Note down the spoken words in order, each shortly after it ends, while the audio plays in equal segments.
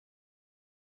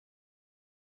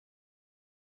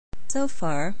So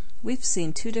far, we've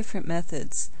seen two different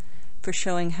methods for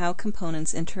showing how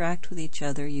components interact with each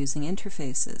other using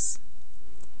interfaces.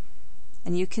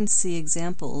 And you can see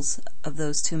examples of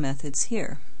those two methods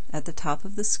here. At the top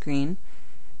of the screen,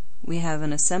 we have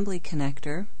an assembly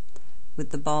connector with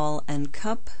the ball and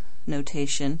cup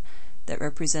notation that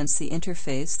represents the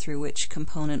interface through which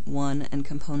component 1 and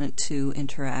component 2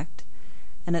 interact.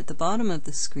 And at the bottom of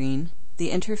the screen,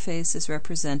 the interface is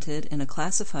represented in a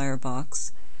classifier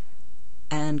box,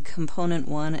 and component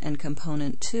 1 and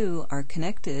component 2 are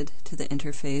connected to the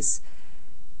interface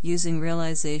using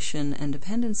realization and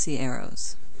dependency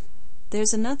arrows.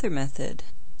 There's another method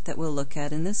that we'll look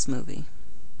at in this movie.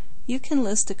 You can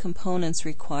list a component's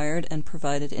required and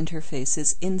provided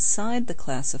interfaces inside the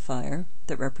classifier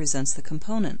that represents the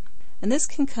component. And this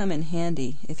can come in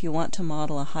handy if you want to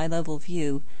model a high-level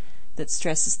view that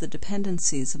stresses the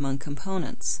dependencies among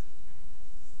components.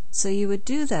 So you would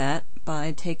do that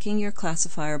by taking your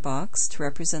classifier box to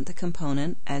represent the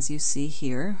component, as you see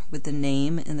here, with the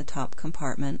name in the top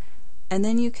compartment, and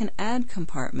then you can add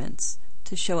compartments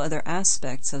to show other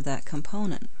aspects of that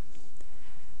component.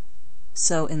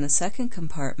 So in the second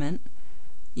compartment,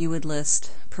 you would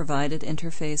list provided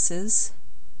interfaces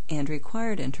and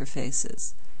required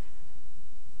interfaces.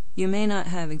 You may not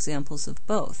have examples of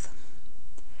both.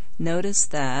 Notice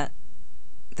that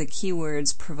the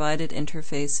keywords provided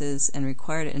interfaces and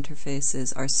required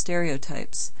interfaces are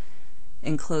stereotypes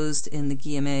enclosed in the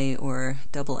guillemets or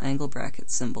double angle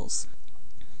bracket symbols.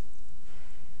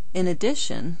 In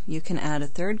addition, you can add a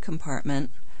third compartment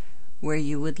where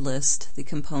you would list the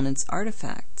component's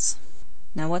artifacts.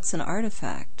 Now, what's an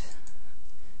artifact?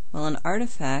 Well, an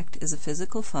artifact is a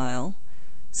physical file,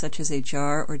 such as a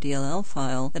jar or DLL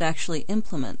file, that actually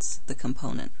implements the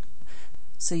component.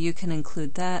 So you can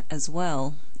include that as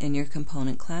well in your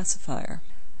component classifier.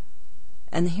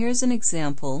 And here's an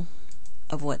example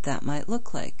of what that might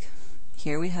look like.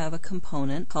 Here we have a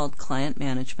component called Client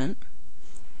Management,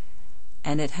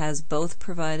 and it has both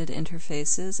provided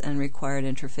interfaces and required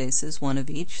interfaces, one of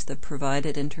each. The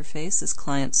provided interface is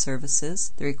Client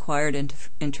Services. The required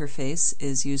interface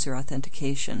is User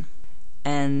Authentication.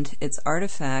 And its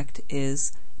artifact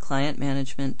is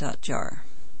clientmanagement.jar.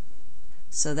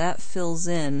 So that fills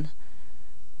in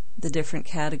the different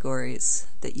categories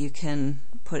that you can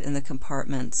put in the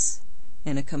compartments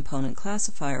in a component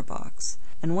classifier box.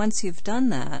 And once you've done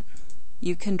that,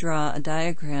 you can draw a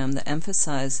diagram that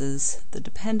emphasizes the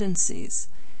dependencies.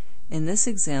 In this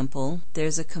example,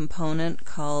 there's a component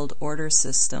called Order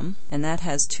System, and that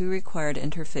has two required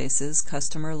interfaces,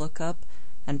 Customer Lookup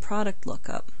and Product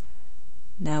Lookup.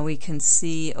 Now we can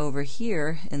see over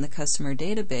here in the customer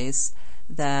database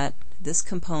that this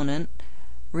component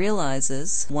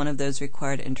realizes one of those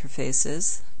required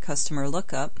interfaces, Customer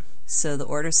Lookup, so the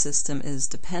order system is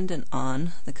dependent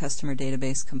on the customer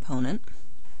database component.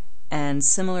 And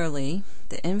similarly,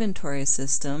 the inventory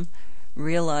system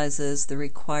realizes the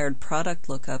required product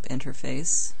lookup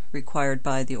interface required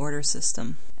by the order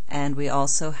system. And we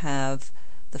also have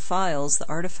the files, the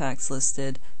artifacts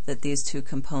listed that these two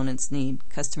components need,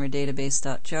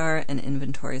 customerdatabase.jar and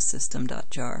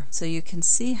inventorysystem.jar. So you can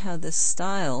see how this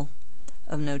style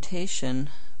of notation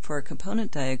for a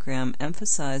component diagram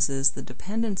emphasizes the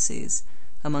dependencies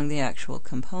among the actual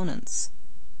components.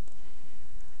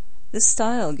 This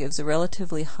style gives a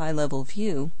relatively high-level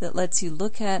view that lets you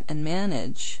look at and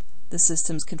manage the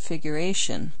system's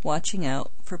configuration, watching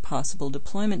out for possible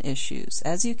deployment issues.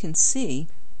 As you can see,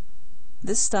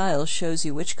 this style shows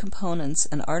you which components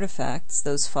and artifacts,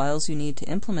 those files you need to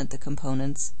implement the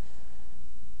components,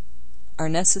 are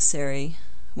necessary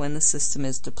when the system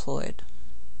is deployed.